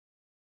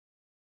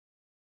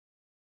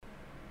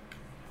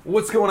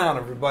What's going on,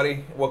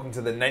 everybody? Welcome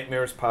to the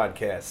Nightmares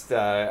Podcast,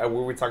 where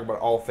we talk about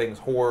all things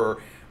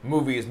horror,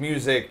 movies,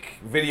 music,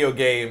 video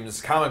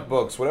games, comic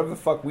books, whatever the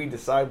fuck we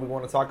decide we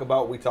want to talk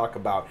about, we talk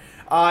about.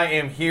 I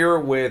am here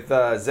with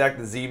Zach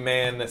the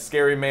Z-Man,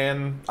 Scary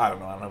Man. I don't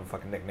know, I don't have a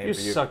fucking nickname for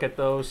you. You suck at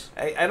those.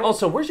 I don't...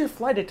 Also, where's your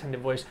flight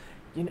attendant voice?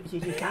 You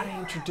gotta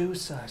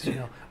introduce us,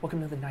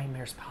 Welcome to the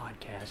Nightmares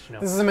Podcast,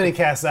 This is a mini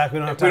cast, Zach. We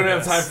don't have time We don't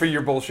have time for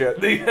your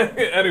bullshit.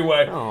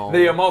 Anyway, Oh.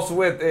 I'm also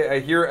with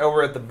here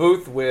over at the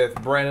booth with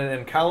Brandon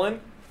and Colin.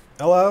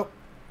 Hello.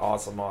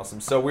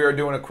 Awesome. So we are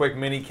doing a quick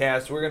mini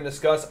cast. We're going to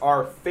discuss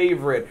our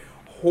favorite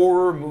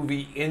horror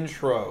movie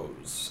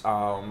intros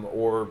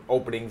or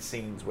opening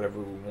scenes, whatever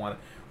we want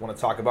to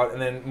talk about,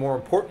 and then more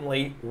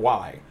importantly,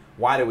 why?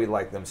 Why do we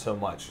like them so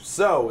much?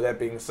 So that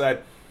being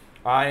said,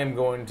 I am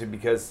going to,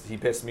 because he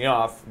pissed me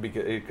off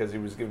because he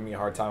was giving me a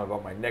hard time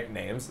about my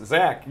nicknames.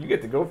 Zach, you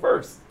get to go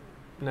first.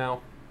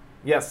 No.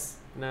 Yes.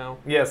 No.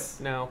 Yes.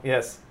 No.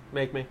 Yes.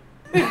 Make me.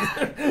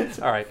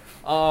 All right.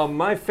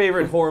 My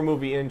favorite horror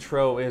movie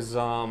intro is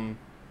I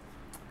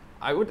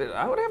would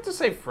have to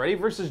say Freddy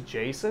vs.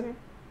 Jason.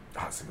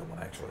 Oh, that's a good one,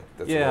 actually.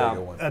 That's Yeah. a really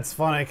good one. That's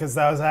funny because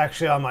that was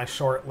actually on my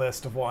short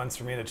list of ones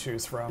for me to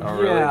choose from. Oh,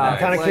 really? Yeah. Nice. I'm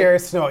kind of Like-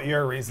 curious to know what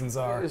your reasons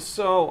are.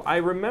 So I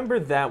remember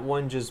that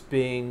one just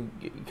being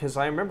because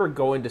I remember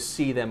going to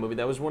see that movie.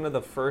 That was one of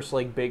the first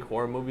big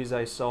horror movies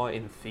I saw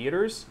in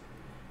theaters.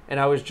 And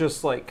I was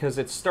just like, because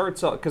it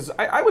starts out, because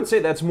I would say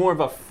that's more of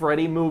a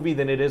Freddy movie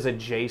than it is a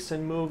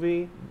Jason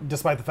movie.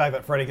 Despite the fact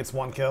that Freddy gets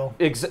one kill.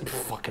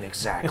 Fucking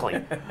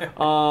exactly.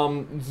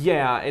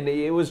 Yeah, and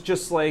it was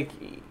just like,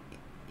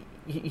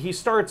 he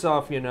starts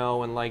off, and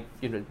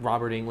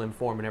Robert Englund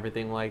form and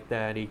everything like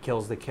that. He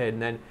kills the kid,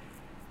 and then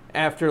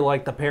after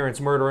the parents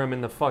murder him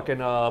in the fucking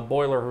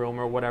boiler room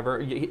or whatever,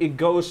 it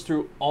goes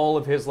through all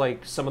of his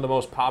some of the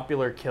most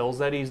popular kills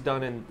that he's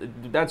done, and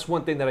that's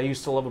one thing that I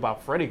used to love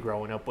about Freddy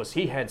growing up was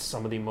he had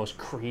some of the most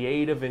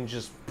creative and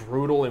just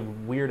brutal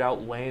and weird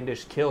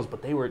outlandish kills,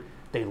 but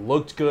they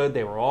looked good,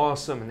 they were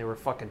awesome, and they were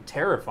fucking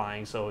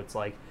terrifying. So it's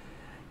like,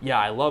 yeah,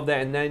 I love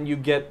that. And then you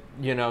get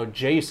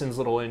Jason's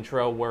little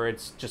intro where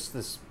it's just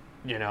this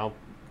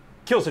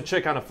kills a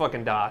chick on a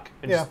fucking dock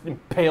and just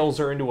impales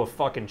her into a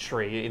fucking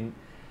tree.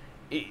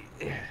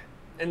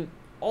 And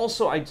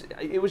also,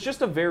 it was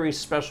just a very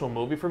special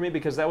movie for me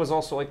because that was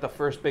also the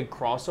first big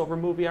crossover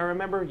movie I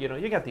remember.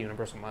 You got the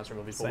Universal Monster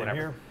movies, but Same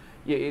whatever.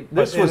 here.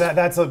 This was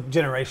That's a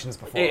generations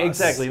before us.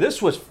 exactly.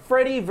 This was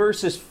Freddy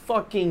versus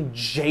fucking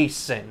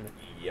Jason.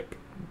 Yep.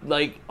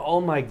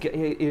 Oh my god,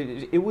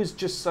 it was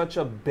just such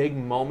a big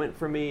moment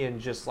for me, and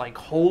just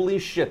holy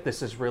shit,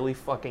 this is really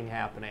fucking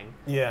happening.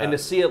 Yeah. And to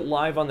see it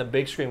live on the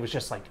big screen was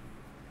just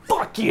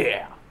fuck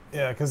yeah.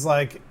 Yeah, because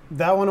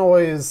that one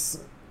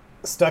always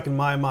stuck in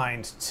my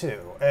mind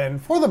too.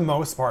 And for the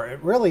most part, it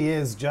really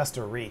is just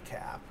a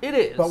recap. It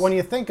is. But when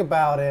you think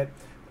about it,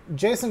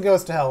 Jason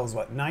Goes to Hell was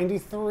what,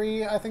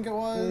 93, I think it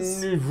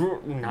was?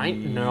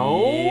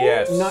 No?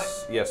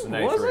 Yes. Yes,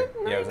 93. Was it?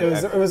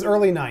 Yeah, It was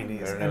early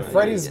 90s, No, and no,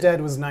 Freddy's yeah.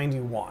 Dead was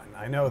 91.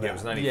 I know that. Yeah, it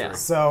was 93. Yeah.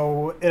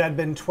 So it had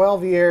been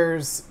 12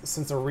 years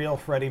since a real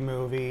Freddy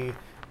movie,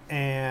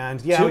 and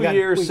 2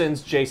 years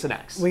since Jason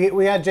X.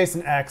 we had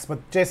Jason X,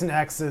 but Jason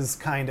X is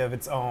kind of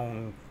its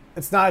own.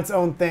 It's not its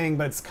own thing,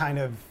 but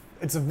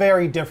it's a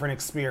very different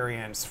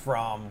experience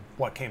from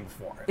what came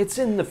before it. It's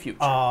in the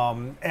future.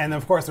 And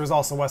of course, there's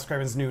also Wes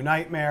Craven's New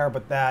Nightmare,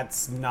 but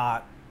that's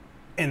not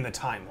in the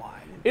timeline.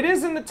 It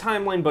is in the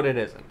timeline, but it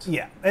isn't.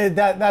 Yeah,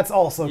 that's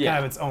also Yeah.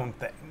 kind of its own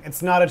thing.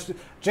 It's not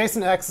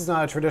Jason X is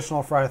not a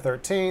traditional Friday the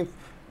 13th.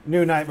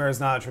 New Nightmare is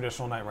not a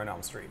traditional Nightmare on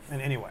Elm Street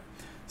in any way.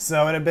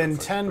 So it had been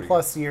 10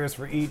 plus years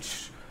for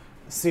each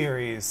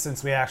series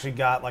since we actually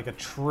got a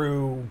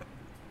true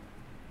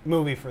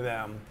movie for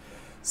them.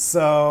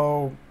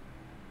 So,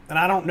 and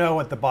I don't know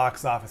what the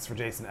box office for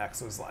Jason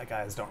X was like.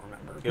 I just don't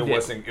remember. It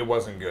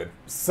wasn't good.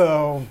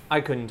 So I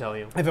couldn't tell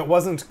you. if it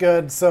wasn't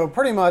good, so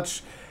pretty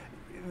much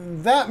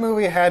that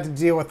movie had to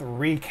deal with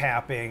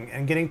recapping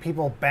and getting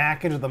people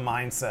back into the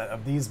mindset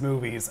of these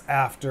movies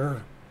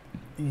after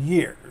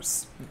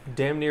years.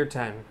 Damn near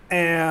 10.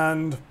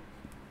 And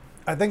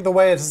I think the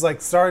way it's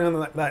just starting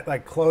on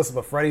that close-up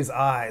of Freddy's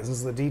eyes,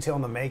 was the detail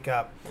in the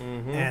makeup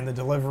and the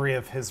delivery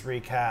of his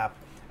recap,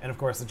 and of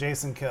course the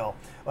Jason kill.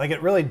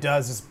 It really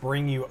does just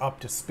bring you up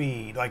to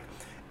speed.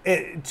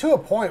 To a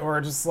point where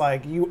just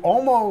you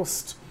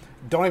almost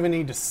don't even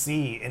need to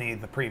see any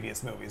of the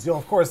previous movies. You'll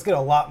of course get a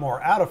lot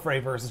more out of Freddy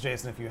vs.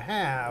 Jason if you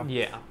have.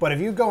 Yeah. But if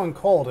you go in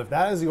cold, if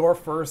that is your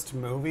first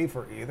movie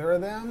for either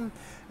of them,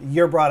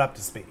 you're brought up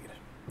to speed.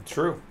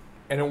 True,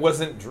 and it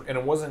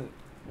wasn't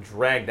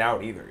dragged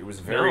out either. It was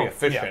very No.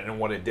 efficient Yeah. in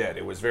what it did.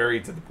 It was very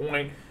to the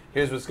point.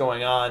 Here's what's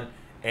going on,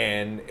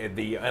 and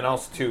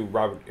also too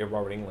Robert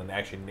Englund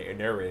actually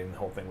narrating the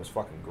whole thing was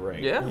fucking great.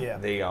 Yeah. Yeah.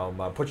 They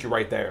put you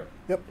right there.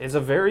 It's a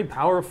very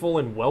powerful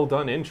and well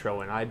done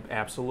intro, and I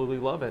absolutely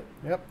love it.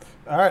 Yep.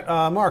 All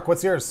right, Mark,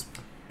 what's yours?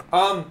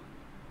 I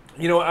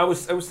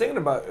was thinking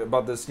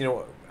about this.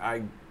 I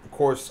of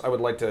course, I would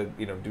like to,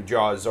 do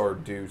Jaws or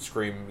do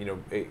Scream. I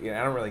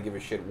don't really give a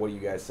shit what you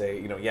guys say.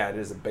 Yeah, it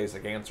is a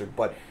basic answer,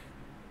 but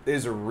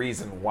there's a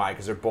reason why,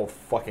 because they're both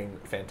fucking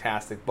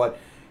fantastic. But,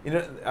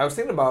 I was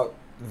thinking about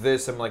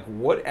this. I'm like,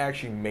 what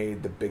actually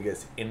made the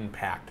biggest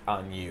impact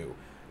on you,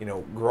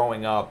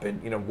 growing up,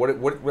 and,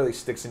 what really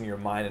sticks in your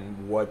mind,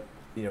 and what,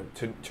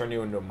 to turn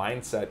you into a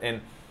mindset.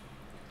 And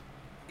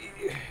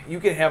you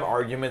can have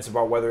arguments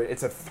about whether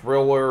it's a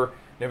thriller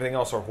and everything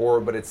else or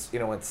horror, but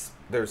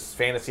there's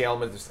fantasy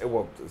elements,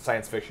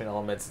 science fiction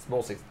elements. It's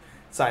mostly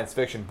science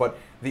fiction, but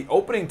the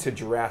opening to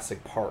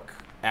Jurassic Park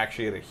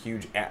actually had a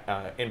huge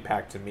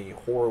impact to me,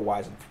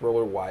 horror-wise and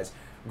thriller-wise,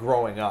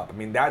 growing up. I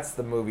mean, that's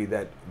the movie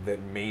that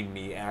made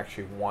me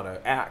actually want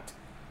to act.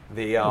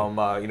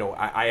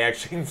 I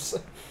actually,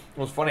 it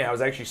was funny, I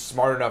was actually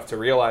smart enough to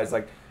realize,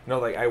 I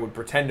would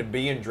pretend to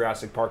be in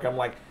Jurassic Park. I'm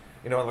like,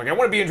 I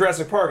want to be in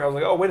Jurassic Park. I was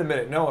like, oh, wait a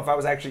minute. No, if I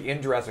was actually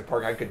in Jurassic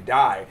Park, I could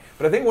die.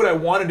 But I think what I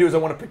want to do is I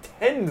want to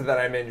pretend that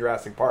I'm in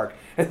Jurassic Park.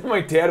 And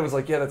my dad was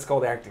like, yeah, that's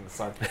called acting,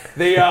 son.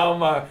 It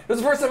was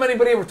the first time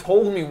anybody ever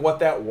told me what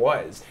that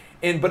was.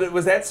 But it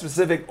was that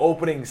specific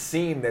opening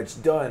scene that's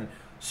done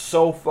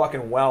so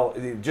fucking well.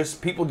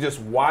 People just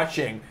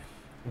watching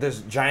this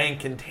giant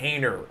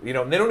container,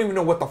 and they don't even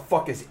know what the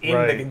fuck is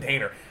in the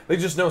container. They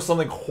just know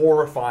something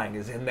horrifying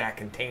is in that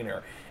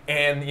container.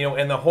 And,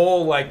 and the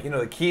whole,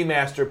 the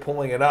Keymaster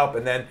pulling it up,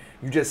 and then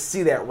you just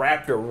see that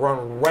raptor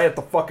run right at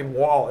the fucking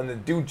wall, and the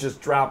dude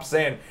just drops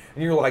in,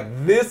 and you're like,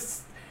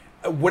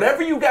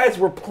 whatever you guys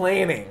were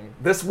planning,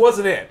 this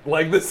wasn't it.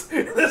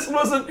 This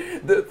wasn't,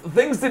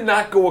 things did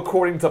not go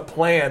according to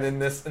plan in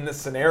this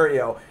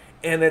scenario,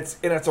 and it's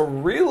a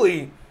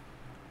really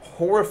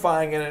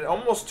horrifying and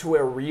almost to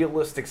a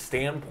realistic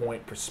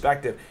standpoint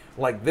perspective.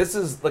 This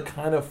is the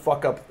kind of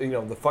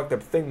the fucked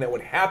up thing that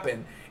would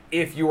happen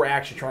if you were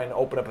actually trying to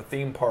open up a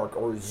theme park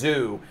or a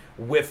zoo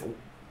with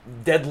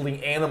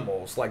deadly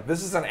animals.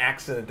 This is an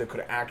accident that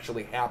could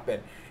actually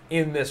happen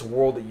in this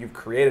world that you've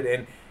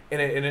created.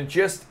 And it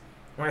just,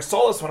 when I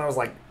saw this when I was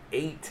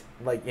 8,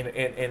 and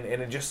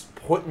it just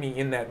put me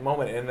in that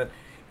moment.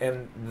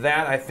 And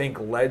that, I think,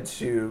 led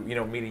to,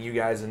 meeting you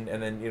guys and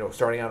then,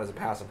 starting out as a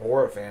passive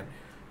horror fan,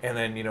 and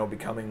then,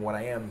 becoming what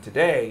I am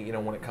today,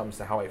 when it comes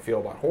to how I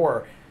feel about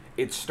horror.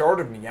 It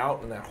started me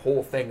out in that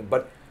whole thing.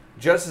 But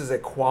just as a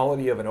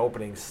quality of an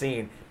opening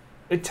scene,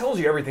 it tells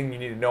you everything you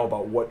need to know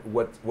about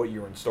what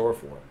you're in store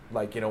for.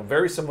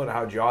 Very similar to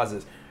how Jaws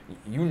is,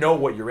 you know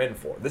what you're in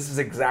for. This is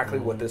exactly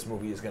what this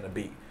movie is going to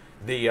be.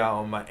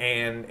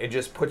 And it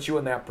just puts you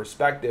in that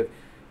perspective.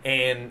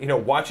 And,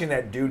 watching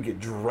that dude get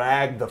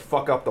dragged the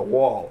fuck up the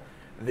wall,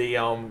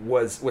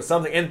 was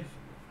something. And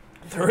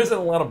there isn't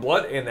a lot of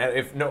blood in that,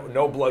 if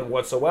no blood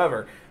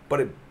whatsoever, but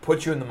it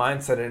puts you in the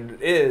mindset, and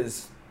it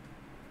is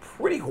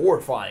pretty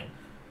horrifying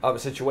of a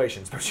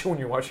situation, especially when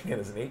you're watching it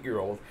as an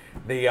 8-year-old.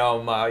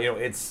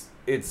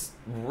 It's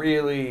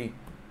really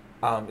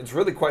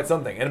quite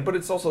something. But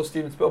it's also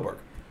Steven Spielberg.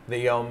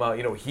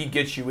 He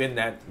gets you in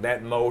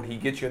that mode. He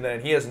gets you in that,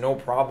 and he has no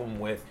problem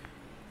with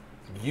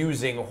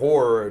using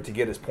horror to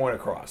get his point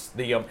across.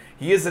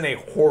 He isn't a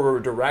horror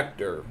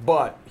director,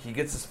 but he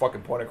gets his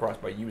fucking point across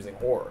by using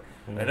horror.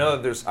 Mm-hmm. I know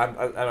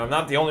that I'm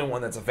not the only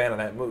one that's a fan of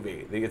that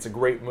movie. It's a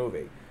great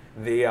movie.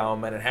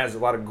 And it has a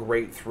lot of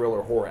great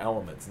thriller horror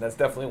elements, and that's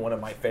definitely one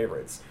of my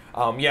favorites.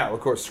 Of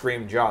course,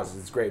 Scream, Jaws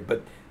is great,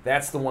 but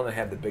that's the one that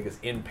had the biggest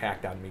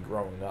impact on me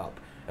growing up,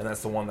 and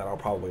that's the one that I'll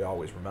probably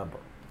always remember.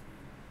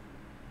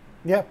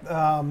 Yep.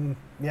 I'll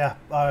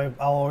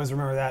always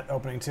remember that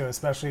opening too,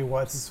 especially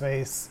what's his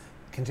face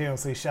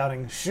continuously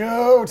shouting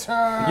 "Shooter!"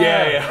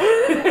 Yeah.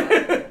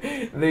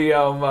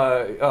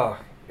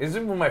 Is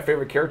one of my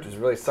favorite characters. It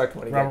really sucked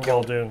when he got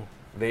killed. Muldoon.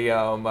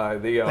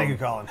 Thank you,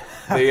 Colin.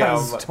 I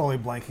was totally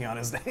blanking on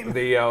his name.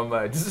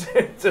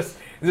 Just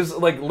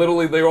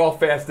literally, they're all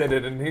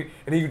fast-ended, and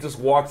he just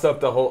walks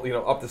up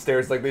up the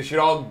stairs. They should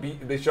all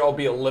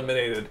be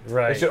eliminated.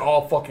 Right. They should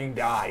all fucking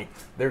die.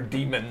 They're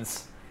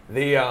demons.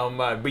 That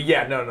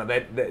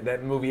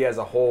movie as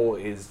a whole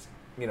is,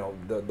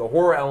 the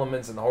horror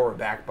elements and the horror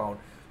backbone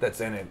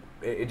that's in it.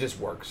 It just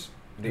works.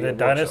 The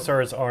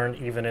dinosaurs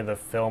aren't even in the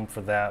film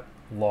for that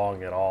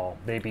long at all.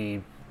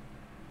 Maybe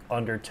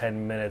under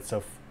 10 minutes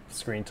of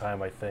screen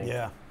time, I think.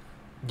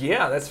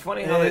 Yeah, that's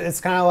funny how it's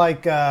kind of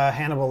like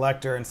Hannibal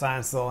Lecter in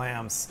Silence of the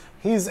Lambs.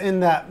 He's in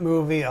that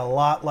movie a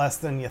lot less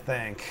than you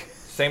think.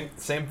 Same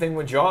thing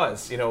with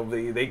Jaws.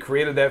 They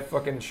created that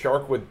fucking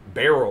shark with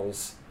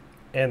barrels,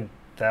 and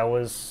that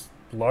was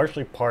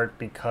largely part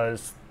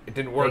because it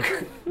didn't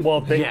work.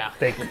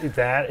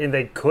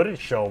 They couldn't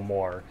show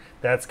more.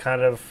 That's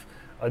kind of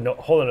a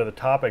whole other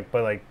topic,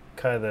 but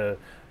kind of the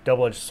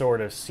double-edged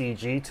sword of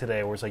CG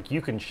today, where it's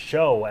you can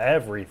show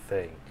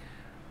everything.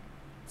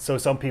 So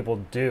some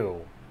people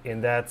do,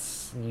 and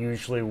that's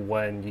usually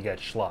when you get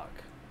schlock.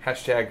 #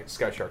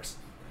 Sky Sharks.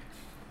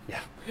 Yeah.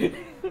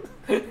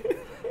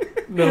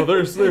 No,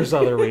 there's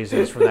other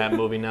reasons for that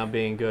movie not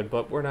being good,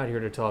 but we're not here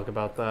to talk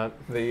about that.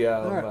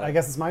 All right, I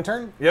guess it's my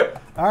turn? Yep.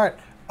 All right.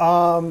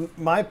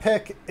 My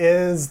pick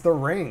is The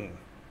Ring.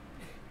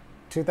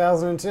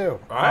 2002. All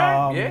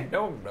right. Yeah.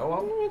 No.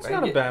 It's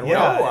not a bad one.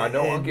 Yeah, No, I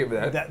know. I'll give you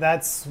that.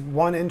 That's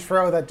one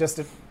intro that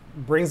just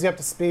brings you up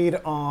to speed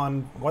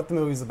on what the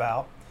movie's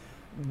about.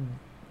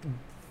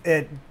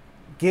 It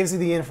gives you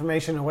the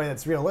information in a way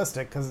that's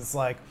realistic because it's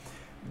like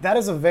that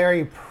is a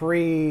very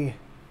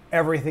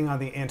everything on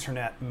the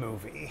internet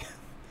movie.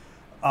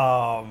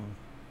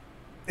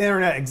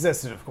 Internet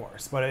existed, of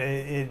course, but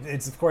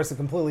it's of course a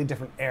completely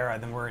different era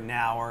than we're in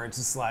now, where it's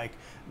just like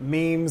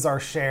memes are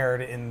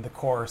shared in the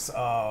course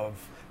of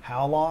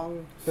how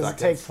long does it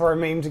take for a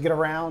meme to get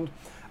around?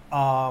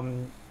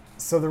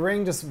 So The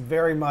Ring just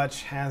very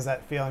much has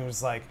that feeling,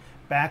 just like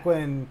back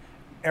when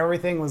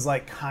everything was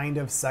like kind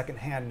of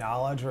secondhand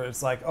knowledge, where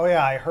it's like, oh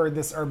yeah, I heard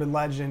this urban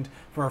legend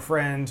from a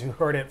friend who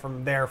heard it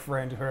from their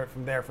friend who heard it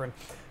from their friend,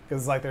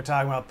 because like they're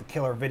talking about the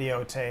killer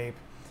videotape,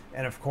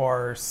 and of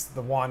course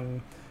the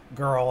one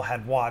girl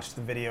had watched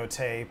the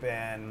videotape,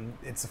 and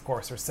it's of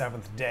course her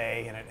 7th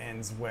day, and it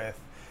ends with,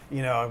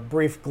 you know, a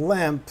brief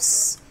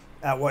glimpse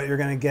at what you're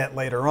going to get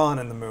later on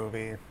in the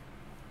movie.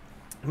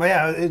 But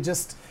yeah, it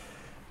just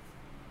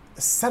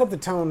set up the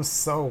tone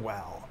so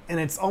well, and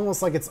it's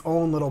almost like its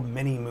own little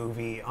mini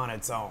movie on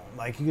its own.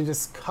 Like you can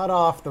just cut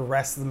off the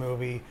rest of the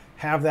movie,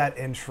 have that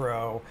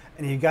intro,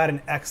 and you got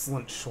an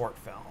excellent short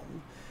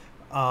film.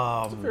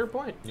 That's a fair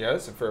point. Yeah,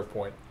 that's a fair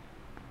point.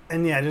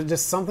 And yeah,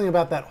 just something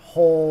about that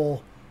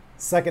whole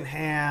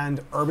secondhand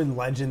urban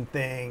legend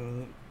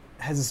thing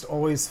has just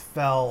always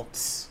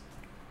felt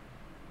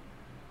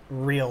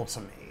real to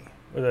me.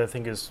 Which I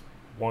think is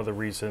one of the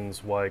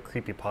reasons why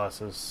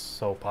creepypasta is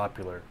so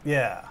popular.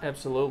 Yeah.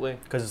 Absolutely.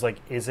 Because it's like,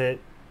 is it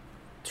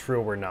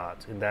true or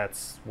not? And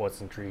that's what's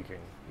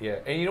intriguing. Yeah,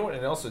 and you know what?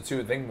 And also, too,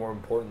 I think more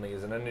importantly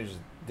is, and I just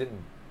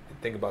didn't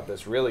think about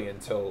this really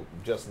until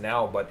just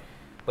now, but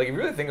like if you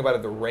really think about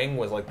it, The Ring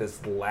was like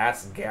this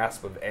last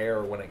gasp of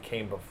air when it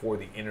came before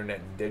the internet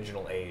and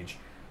digital age.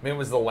 I mean, it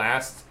was the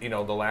last kind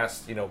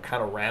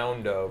of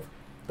round of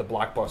the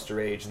blockbuster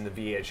age and the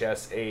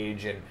VHS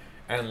age,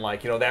 and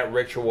like, you know, that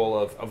ritual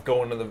of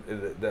going to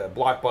the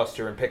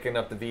blockbuster and picking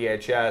up the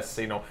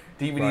VHS. You know,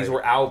 DVDs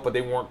were out, but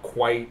they weren't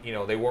quite, you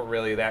know, they weren't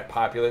really that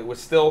popular. It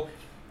was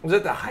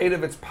at the height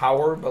of its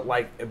power, but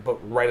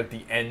right at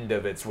the end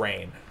of its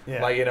reign.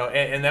 Yeah. Like, you know,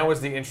 and that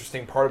was the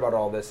interesting part about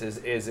all this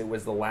is it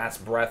was the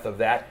last breath of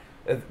that.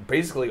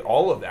 Basically,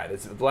 all of that.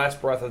 It's the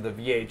last breath of the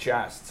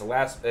VHS. It's the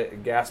last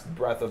gasp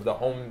breath of the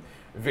home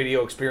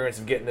video experience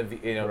of getting the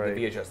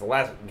VHS. The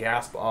last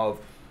gasp of,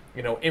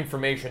 you know,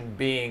 information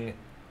being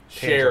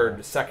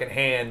shared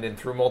secondhand and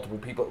through multiple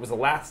people. It was the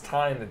last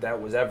time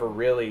that was ever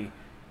really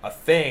a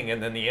thing,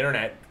 and then the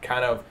internet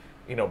kind of,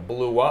 you know,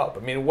 blew up.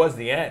 I mean, it was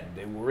the end.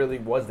 It really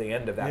was the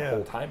end of that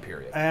whole time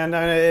period. And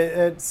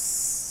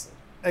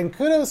and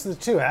kudos to the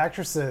two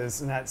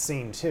actresses in that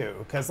scene too,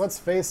 because let's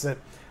face it,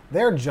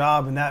 their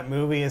job in that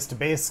movie is to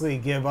basically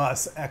give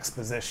us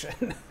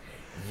exposition.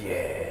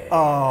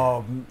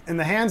 Yeah. In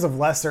the hands of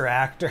lesser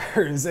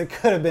actors, it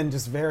could have been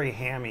just very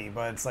hammy,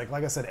 but it's like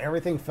I said,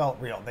 everything felt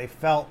real. They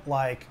felt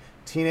like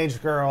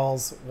teenage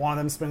girls, one of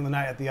them spending the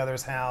night at the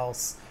other's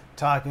house,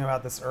 talking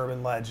about this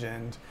urban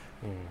legend.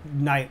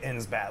 Night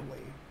ends badly.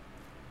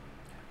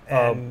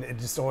 And it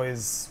just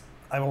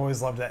I've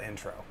always loved that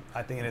intro.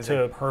 I think it is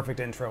a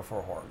perfect intro for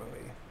a horror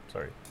movie.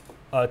 Sorry.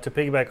 To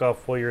piggyback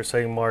off what you were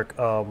saying, Mark,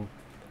 can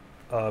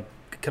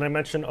I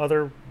mention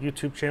other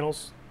YouTube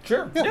channels?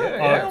 Sure.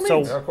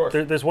 So of course.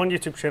 There's one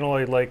YouTube channel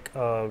I like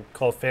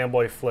called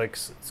Fanboy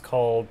Flicks. It's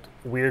called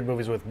Weird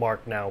Movies with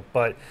Mark now,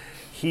 but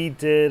he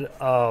did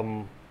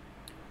a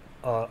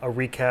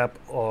recap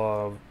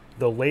of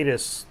the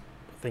latest,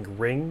 I think,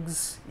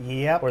 Rings.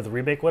 Yep. Or the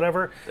remake,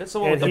 whatever. It's the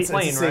one with the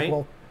plane,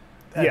 right?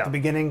 At the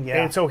beginning,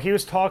 yeah. And so he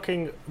was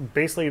talking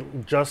basically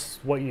just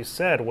what you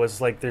said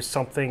was like there's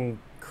something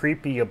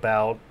creepy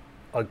about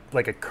a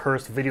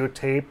cursed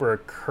videotape or a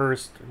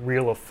cursed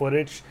reel of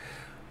footage.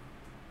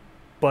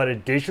 But a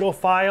digital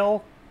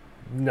file,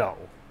 no.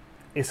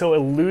 And so it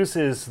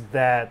loses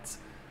that,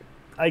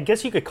 I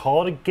guess you could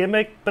call it a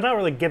gimmick, but not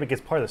really a gimmick,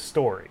 it's part of the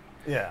story.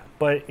 Yeah.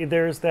 But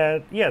there's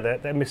that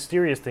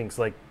mysterious things,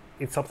 like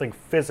it's something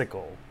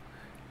physical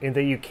and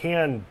that you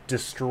can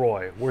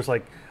destroy. Whereas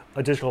like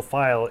a digital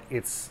file,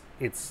 it's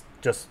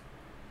just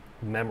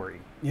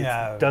memory.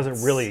 Yeah. It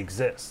doesn't really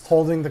exist.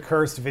 Holding the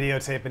cursed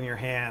videotape in your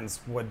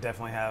hands would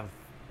definitely have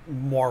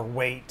more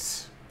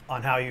weight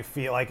on how you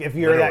feel. Like if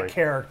you're that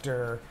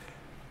character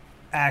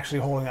actually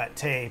holding that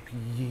tape,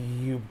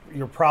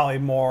 you're probably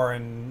more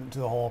into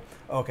the whole,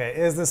 okay,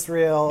 is this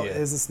real? Yeah.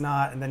 Is this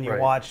not? And then you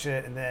watch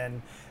it,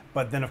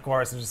 but then of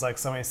course it's just like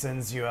somebody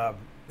sends you an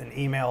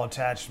email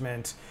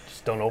attachment.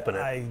 Just don't open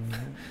it.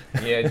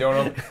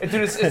 Don't open it.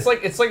 Dude, it's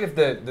like if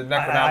the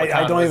Necronomicon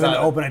I don't even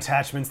open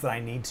attachments that I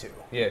need to.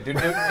 Yeah, dude,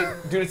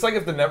 it's like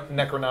if the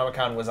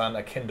Necronomicon was on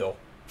a Kindle.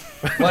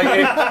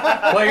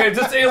 It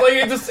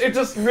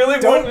just really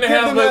wouldn't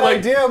have the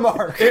idea,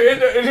 Mark.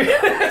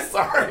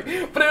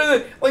 Sorry, but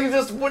it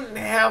just wouldn't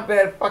have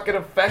that fucking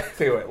effect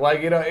to it.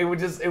 Like, you know, it would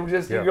just you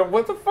go,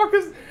 what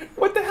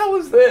the hell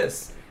is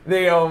this?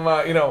 like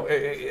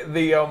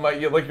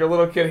your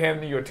little kid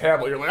handing you a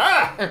tablet, you're like,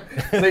 ah!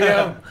 You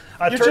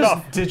turn just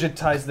off.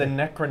 digitized the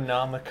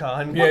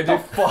Necronomicon. Yeah, What the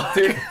fuck?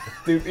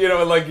 dude, you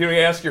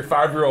ask your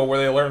 5-year-old where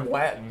they learned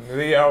Latin.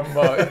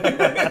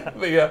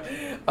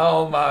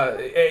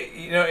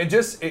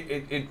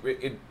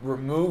 It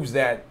removes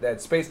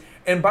that space.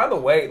 And by the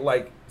way,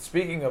 like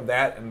speaking of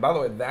that, and by the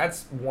way,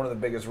 that's one of the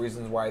biggest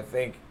reasons why I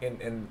think,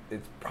 and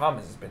its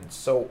problem has been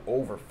so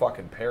over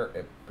fucking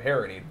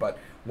parodied, but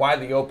why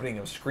the opening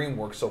of Scream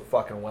works so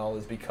fucking well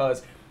is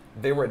because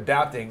they were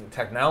adapting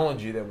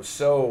technology that was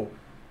so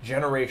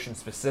generation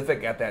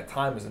specific at that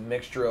time, as a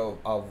mixture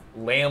of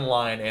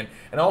landline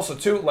and also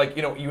too, like,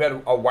 you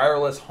had a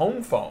wireless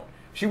home phone.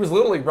 She was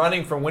literally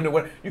running from window to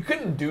window. You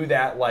couldn't do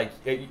that. Like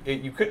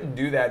you couldn't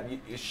do that.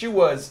 She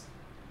was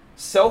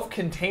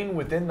self-contained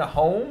within the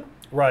home,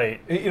 Right.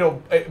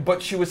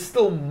 but she was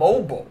still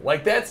mobile.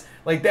 That's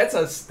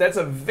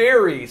a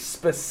very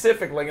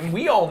specific, like, and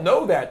we all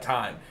know that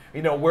time.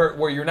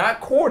 Where you're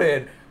not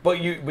courted,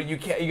 but you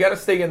can't. You got to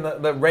stay in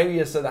the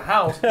radius of the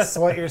house.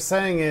 So what you're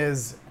saying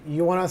is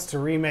you want us to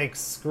remake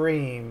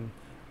Scream,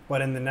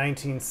 but in the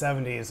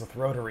 1970s with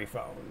rotary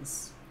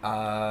phones.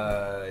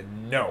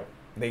 No,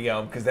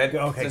 because that's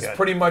good.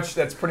 pretty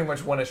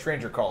much when a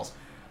stranger calls.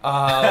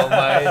 But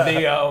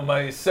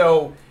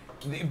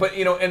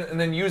and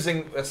then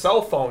using a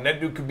cell phone, that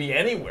dude could be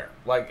anywhere.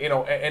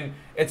 And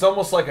it's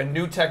almost like a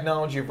new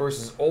technology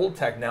versus old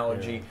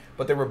technology,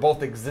 but they were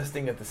both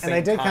existing at the same time.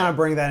 And they did kind of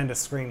bring that into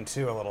Scream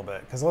 2 a little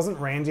bit, because wasn't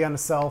Randy on a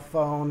cell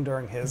phone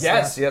during his?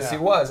 Yes, he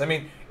was. I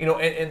mean,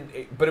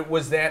 but it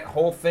was that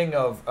whole thing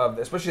of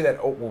especially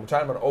that when we're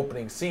talking about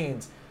opening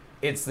scenes,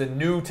 it's the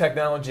new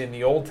technology and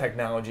the old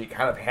technology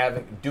kind of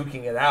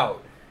duking it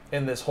out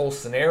in this whole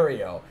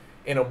scenario.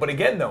 But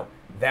again, though,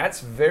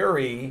 that's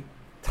very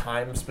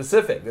time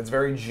specific. It's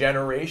very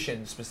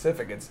generation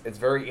specific. It's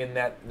very in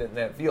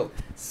that field.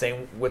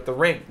 Same with The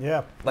Ring.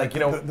 Yeah. Like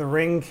the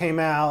Ring came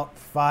out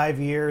 5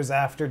 years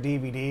after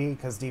DVD,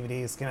 because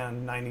DVDs came out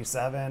in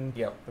 97.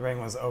 Yep. The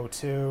Ring was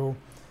 02.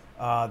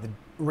 The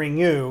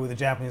Ringu, the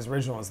Japanese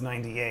original, was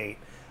 98.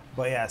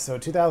 But yeah, so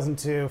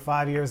 2002,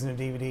 5 years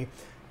into DVD.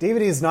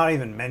 DVD is not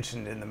even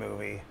mentioned in the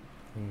movie.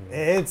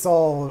 It's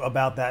all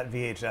about that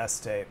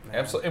VHS tape. Man.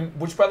 Absolutely.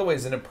 Which, by the way,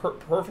 is a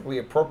perfectly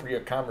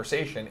appropriate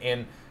conversation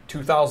in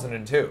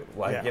 2002.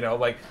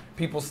 Like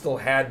people still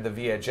had the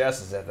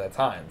VHSs at that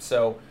time.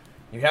 So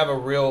you have a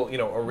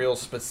real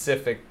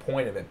specific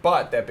point of it.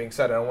 But that being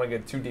said, I don't want to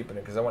get too deep in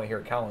it because I want to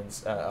hear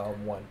Colin's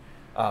one.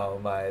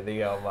 I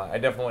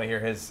definitely want to hear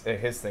his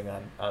thing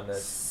on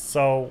this.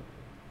 So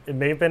it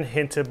may have been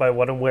hinted by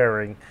what I'm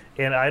wearing,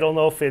 and I don't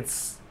know if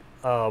it's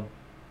a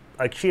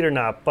cheat or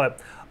not, but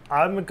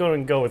I'm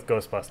going to go with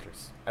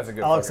Ghostbusters. That's a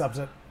good. I'll accept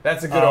it.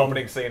 That's a good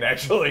opening scene,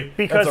 actually.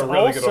 Because that's a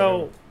really good also,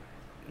 opening.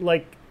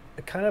 like,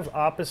 kind of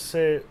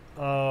opposite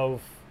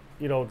of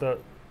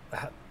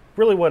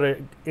really what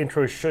an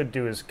intro should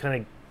do is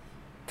kind of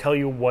tell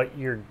you what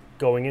you're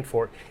going in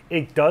for.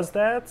 It does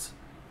that,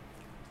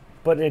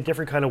 but in a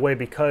different kind of way,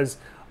 because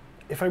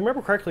if I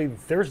remember correctly,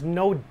 there's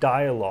no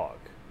dialogue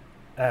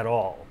at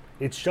all.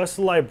 It's just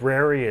a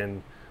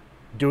librarian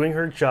doing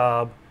her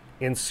job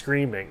and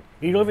screaming.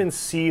 You don't even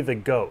see the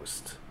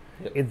ghost.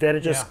 Yep. And then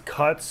it just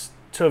cuts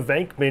to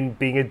Venkman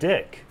being a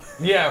dick.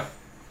 Yeah.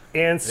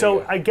 And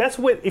so I guess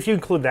if you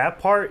include that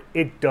part,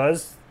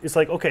 it's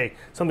like, okay,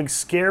 something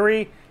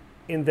scary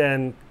and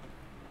then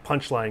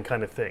punchline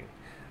kind of thing.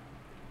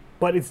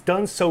 But it's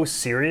done so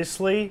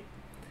seriously,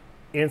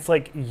 and it's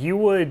like you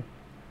would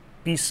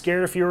be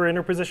scared if you were in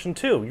her position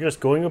too. You're just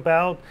going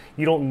about,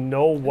 you don't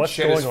know what's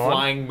Shit going is on.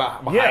 flying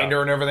behind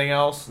her and everything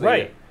else.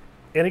 Right.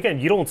 And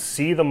again, you don't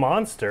see the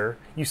monster,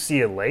 you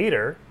see it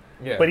later.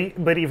 Yeah.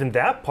 But even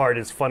that part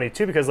is funny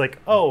too, because like,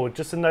 oh,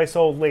 just a nice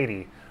old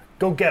lady.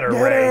 Go get her,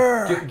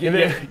 Ray. Get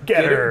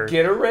her.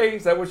 Get her, Ray.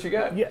 Is that what you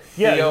got? Yeah.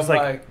 It's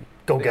like,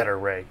 go get her,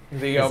 Ray.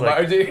 This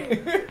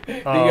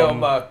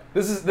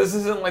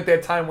isn't like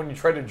that time when you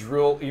try to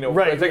drill,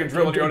 right, take a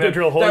drill in your own head.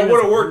 Drill a hole that in would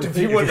have his- worked if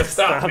you wouldn't have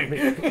stopped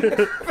me.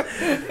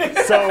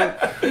 So,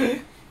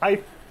 I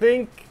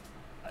think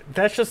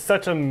that's just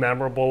such a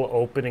memorable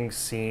opening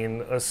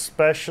scene,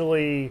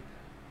 especially,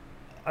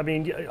 I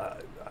mean,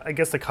 I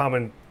guess the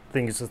common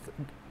thing is just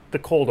the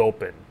cold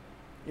open.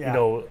 Yeah.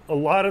 There are a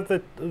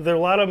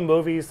lot of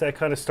movies that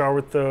kind of start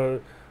with the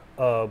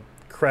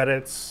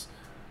credits,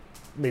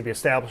 maybe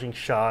establishing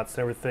shots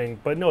and everything,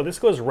 but no, this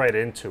goes right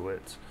into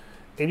it,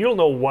 and you don't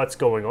know what's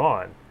going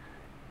on,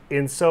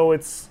 and so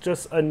it's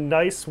just a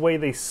nice way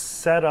they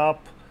set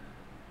up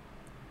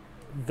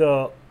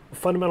the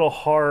fundamental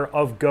horror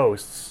of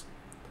ghosts,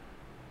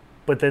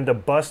 but then the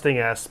busting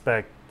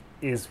aspect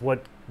is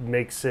what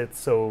makes it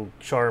so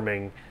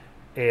charming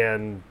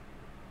and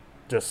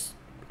just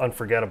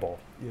unforgettable.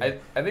 I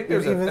think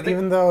there's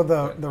even though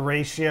the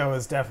ratio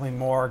is definitely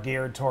more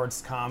geared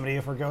towards comedy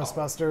for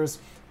Ghostbusters.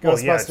 Well,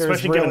 Ghostbusters, yeah,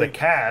 especially given the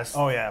cast.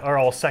 Oh, yeah. Are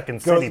all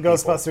Second City people.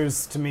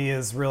 Ghostbusters to me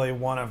is really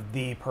one of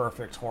the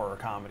perfect horror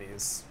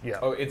comedies. Yeah.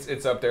 Oh,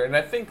 it's up there, and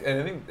I think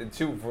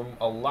too from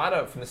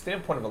the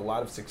standpoint of a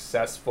lot of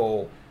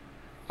successful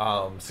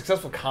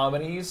successful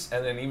comedies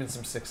and then even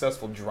some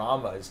successful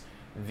dramas,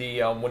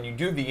 the when you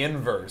do the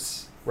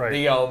inverse, Right.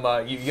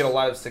 the you get a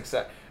lot of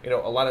success. A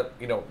lot of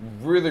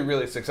really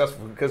really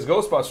successful, because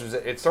Ghostbusters,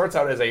 it starts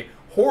out as a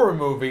horror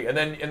movie, and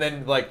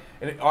then like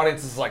an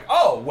audience is like,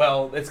 oh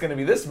well, it's going to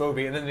be this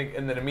movie, and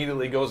then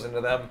immediately goes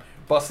into them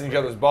busting each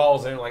other's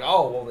balls, and you're like,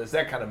 oh well, it's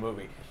that kind of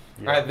movie.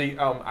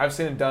 Yeah. I've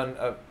seen it done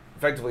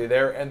effectively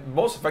there, and the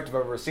most effective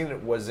I've ever seen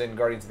it was in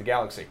Guardians of the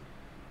Galaxy.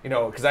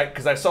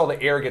 Because I saw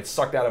the air get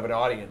sucked out of an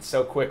audience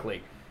so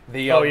quickly.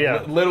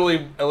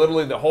 Literally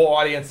the whole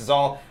audience is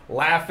all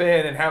laughing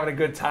and having a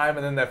good time,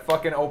 and then that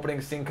fucking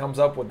opening scene comes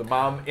up with the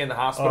mom in the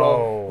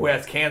hospital who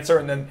has cancer,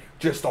 and then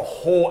just the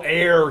whole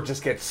air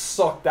just gets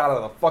sucked out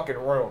of the fucking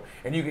room,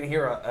 and you can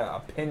hear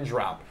a pin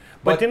drop.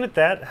 But didn't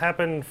that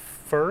happen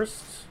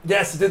first?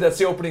 Yes, it did. That's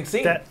the opening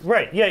scene.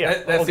 Right?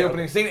 Yeah. That's the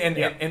opening scene,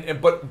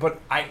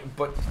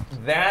 but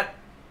that,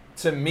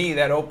 to me,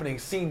 that opening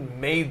scene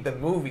made the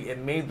movie. It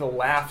made the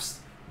laughs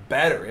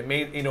better. It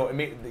made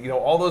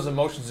all those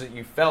emotions that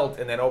you felt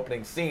in that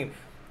opening scene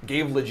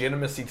gave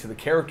legitimacy to the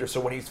character. So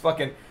when he's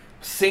fucking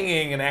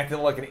singing and acting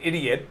like an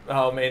idiot,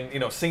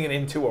 and singing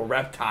into a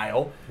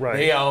reptile, right?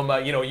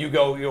 You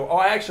go, oh,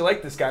 I actually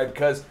like this guy,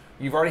 because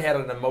you've already had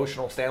an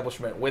emotional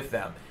establishment with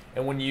them.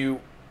 And when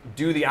you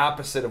do the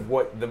opposite of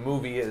what the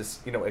movie is,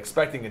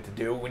 expecting it to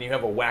do, when you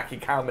have a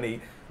wacky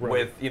comedy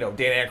with,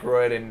 Dan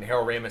Aykroyd and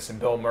Harold Ramis and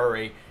Bill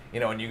Murray,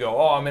 and you go,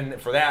 oh, I'm in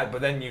for that,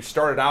 but then you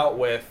started out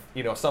with,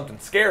 something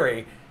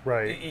scary.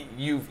 Right.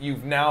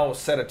 You've now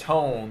set a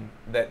tone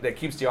that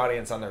keeps the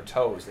audience on their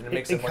toes, and it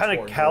makes it much kind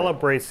more of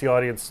calibrates the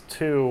audience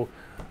to,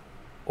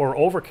 or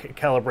over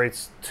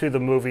calibrates to the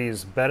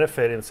movie's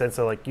benefit, in the sense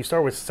that, like, you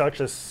start with such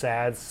a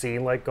sad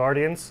scene like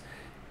Guardians,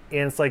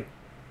 and it's like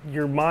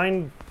your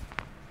mind,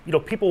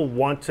 people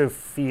want to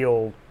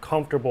feel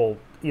comfortable,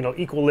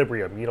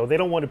 equilibrium. They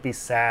don't want to be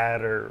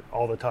sad or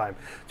all the time.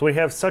 So when you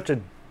have such a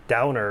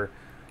downer,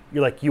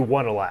 you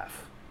want to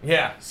laugh.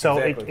 Yeah. So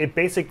exactly. it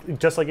basically,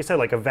 just like you said,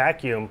 like a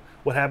vacuum,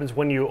 what happens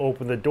when you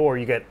open the door,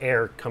 you get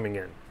air coming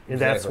in. And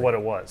that's what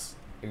it was.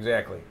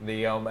 Exactly.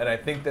 And I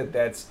think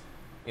that's,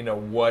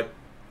 what,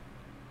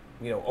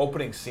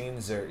 opening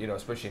scenes are,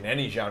 especially in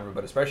any genre,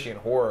 but especially in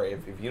horror,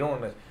 if you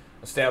don't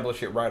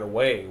establish it right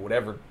away,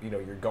 whatever,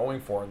 you're going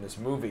for in this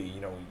movie,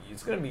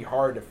 it's going to be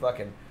hard to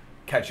fucking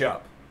catch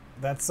up.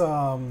 That's,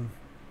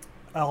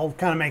 I'll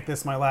kind of make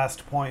this my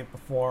last point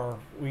before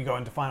we go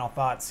into final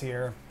thoughts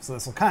here. So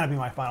this will kind of be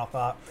my final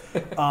thought.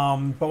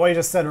 But what you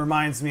just said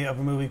reminds me of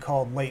a movie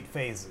called Late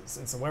Phases.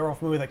 It's a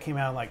werewolf movie that came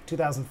out in like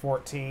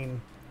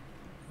 2014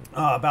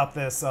 about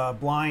this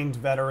blind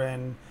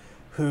veteran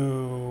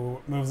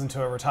who moves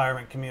into a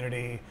retirement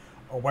community.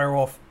 A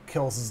werewolf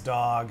kills his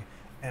dog,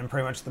 and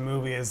pretty much the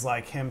movie is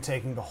like him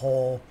taking the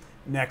whole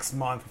next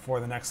month before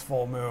the next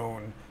full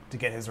moon to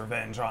get his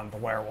revenge on the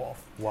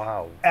werewolf.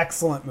 Wow.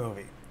 Excellent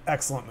movie.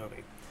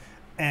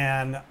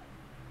 And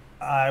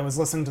I was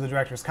listening to the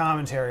director's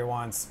commentary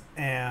once,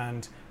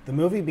 and the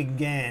movie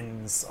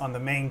begins on the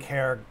main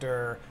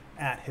character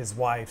at his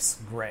wife's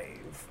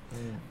grave.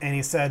 And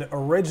he said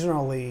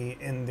originally,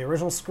 in the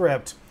original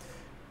script,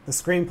 the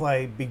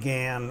screenplay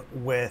began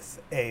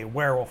with a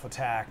werewolf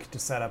attack to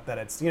set up that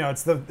it's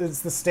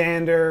the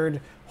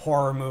standard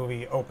horror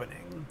movie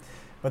opening.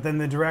 But then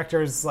the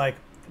director's like,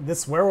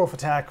 this werewolf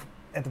attack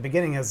at the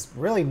beginning has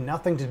really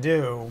nothing to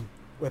do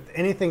with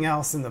anything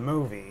else in the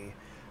movie.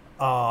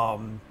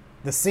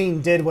 The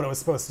scene did what it was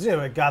supposed to do.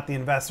 It got the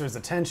investor's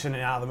attention,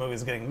 and now the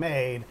movie's getting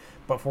made.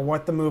 But for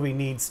what the movie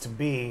needs to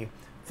be,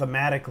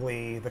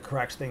 thematically, the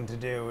correct thing to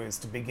do is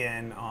to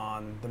begin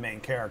on the main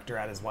character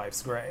at his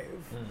wife's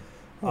grave.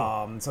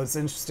 So it's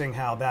interesting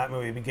how that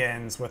movie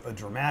begins with a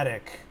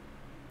dramatic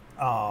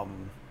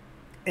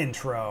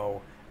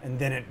intro, and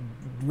then it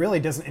really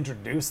doesn't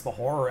introduce the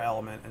horror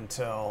element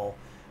until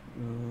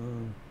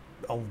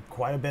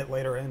quite a bit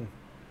later in.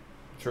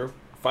 True.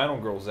 Final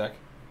Girl, Zach.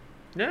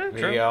 Yeah,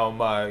 true.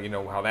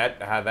 How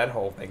that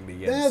whole thing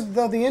begins.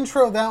 The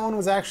intro of that one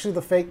was actually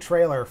the fake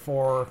trailer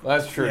for.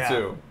 That's true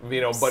too.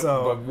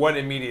 But what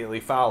immediately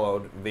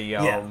followed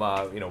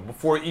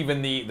before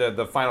even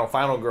the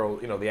final girl,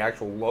 the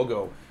actual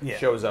logo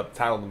shows up,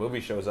 title of the movie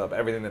shows up.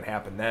 Everything that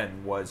happened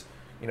then was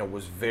a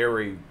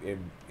very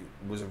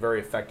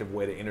effective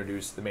way to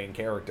introduce the main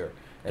character.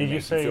 And Did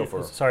you say?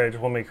 Sorry, I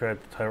just want to make sure.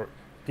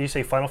 Did you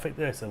say final phase?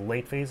 Did I say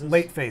late phases?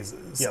 Late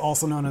Phases, Yep.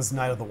 Also known as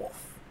Night of the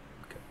Wolf.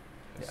 Okay.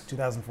 Yeah,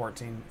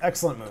 2014.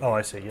 Excellent movie. Oh,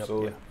 I see. Yep.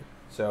 Absolutely.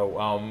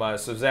 Yeah.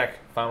 So Zach,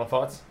 final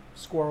thoughts?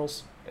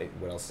 Squirrels. Hey,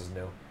 what else is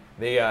new?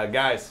 The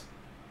guys.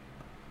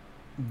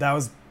 That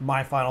was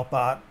my final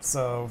thought.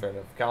 So Fair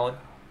enough. Colin?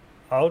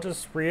 I'll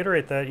just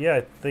reiterate that. Yeah,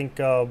 I think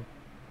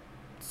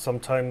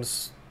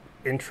sometimes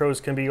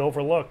intros can be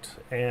overlooked,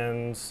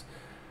 and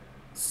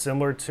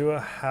similar to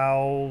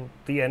how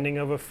the ending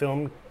of a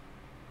film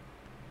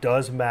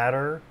does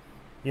matter.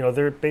 They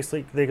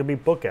can be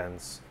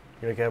bookends.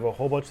 You can have a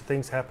whole bunch of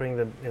things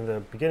happening in the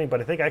beginning, but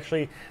I think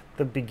actually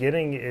the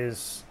beginning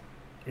is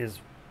you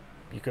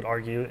could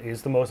argue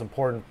is the most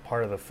important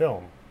part of the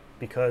film,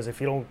 because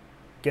if you don't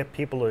get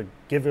people to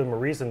give them a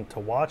reason to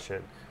watch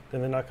it,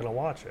 then they're not going to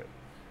watch it.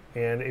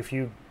 And if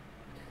you,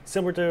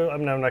 similar to,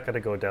 I'm not going to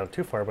go down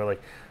too far, but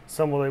like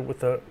someone with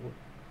the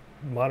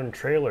modern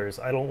trailers,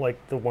 I don't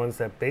like the ones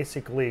that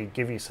basically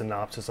give you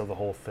synopsis of the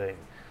whole thing.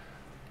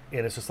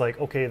 And it's just like,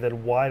 okay,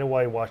 then why do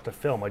I watch the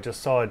film? I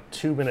just saw a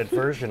 2-minute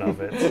version of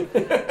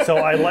it. So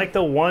I like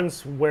the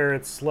ones where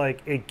it's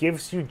like, it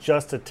gives you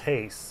just a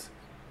taste,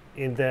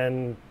 and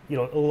then, you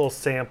know, a little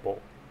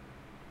sample.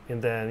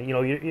 And then, you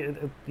know,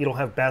 you don't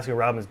have Baskin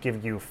Robbins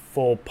give you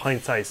full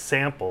pint-sized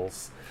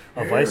samples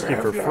of ice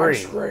cream for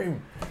free.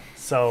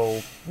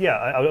 So, yeah,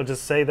 I'll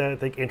just say that I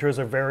think intros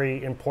are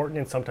very important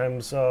and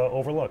sometimes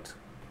overlooked.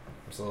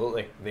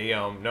 Absolutely.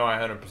 No, I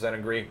 100%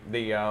 agree.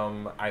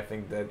 I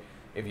think that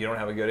if you don't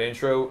have a good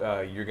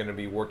intro, you're going to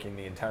be working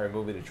the entire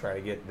movie to try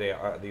to get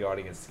the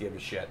audience to give a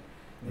shit.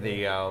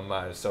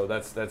 So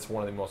that's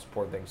one of the most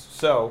important things.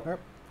 So,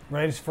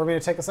 ready for me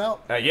to take us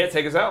out? Yeah,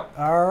 take us out.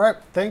 All right.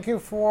 Thank you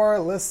for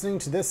listening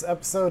to this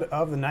episode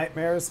of the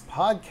Nightmares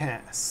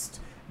Podcast.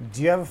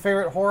 Do you have a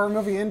favorite horror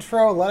movie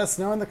intro? Let us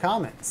know in the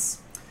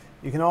comments.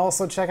 You can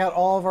also check out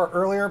all of our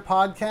earlier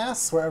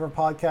podcasts wherever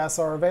podcasts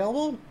are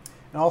available.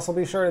 And also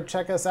be sure to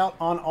check us out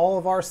on all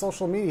of our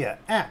social media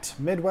at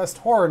Midwest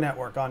Horror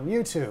Network on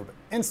YouTube,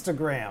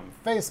 Instagram,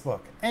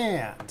 Facebook,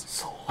 and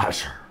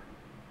Slasher.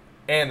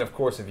 And of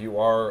course, if you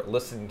are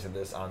listening to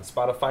this on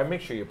Spotify,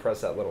 make sure you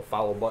press that little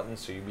follow button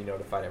so you'll be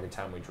notified every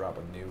time we drop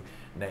a new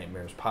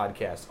Nightmares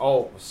podcast.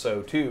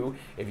 Also, too,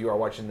 if you are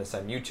watching this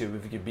on YouTube,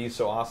 if you could be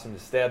so awesome to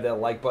stab that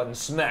like button,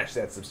 smash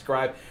that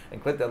subscribe,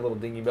 and click that little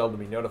dingy bell to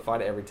be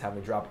notified every time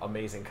we drop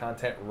amazing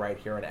content right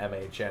here on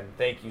MHN.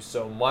 Thank you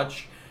so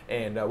much,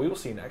 and we will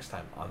see you next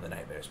time on the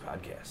Nightmares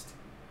podcast.